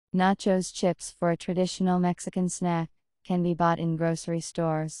Nachos chips for a traditional Mexican snack can be bought in grocery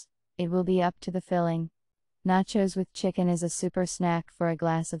stores. It will be up to the filling. Nachos with chicken is a super snack for a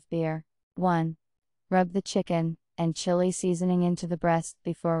glass of beer. 1. Rub the chicken and chili seasoning into the breast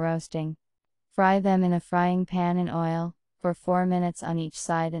before roasting. Fry them in a frying pan in oil for 4 minutes on each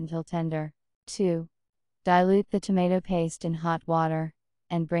side until tender. 2. Dilute the tomato paste in hot water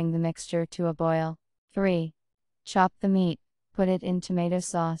and bring the mixture to a boil. 3. Chop the meat, put it in tomato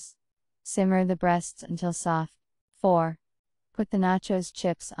sauce. Simmer the breasts until soft. 4. Put the nachos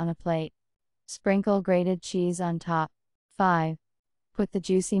chips on a plate. Sprinkle grated cheese on top. 5. Put the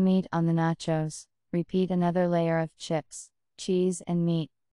juicy meat on the nachos. Repeat another layer of chips, cheese and meat.